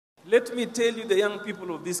Let me tell you, the young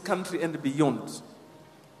people of this country and beyond,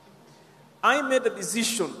 I made a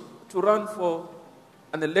decision to run for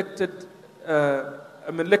an elective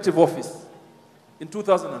office in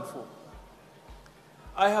 2004.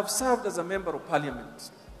 I have served as a member of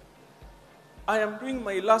parliament. I am doing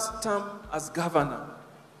my last term as governor.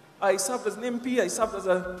 I served as an MP, I served as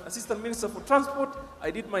an assistant minister for transport,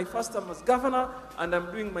 I did my first term as governor, and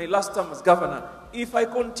I'm doing my last term as governor. If I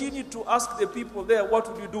continue to ask the people there, what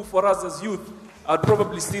would you do for us as youth, I'd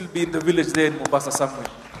probably still be in the village there in Mombasa somewhere.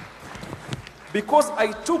 Because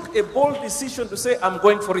I took a bold decision to say, I'm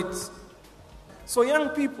going for it. So young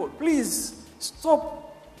people, please stop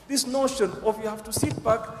this notion of you have to sit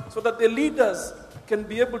back so that the leaders can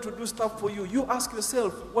be able to do stuff for you. You ask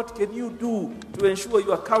yourself, what can you do to ensure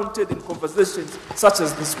you are counted in conversations such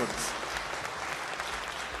as this one?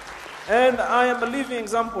 And I am a living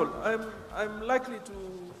example. I'm likely to,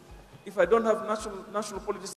 if I don't have national politics,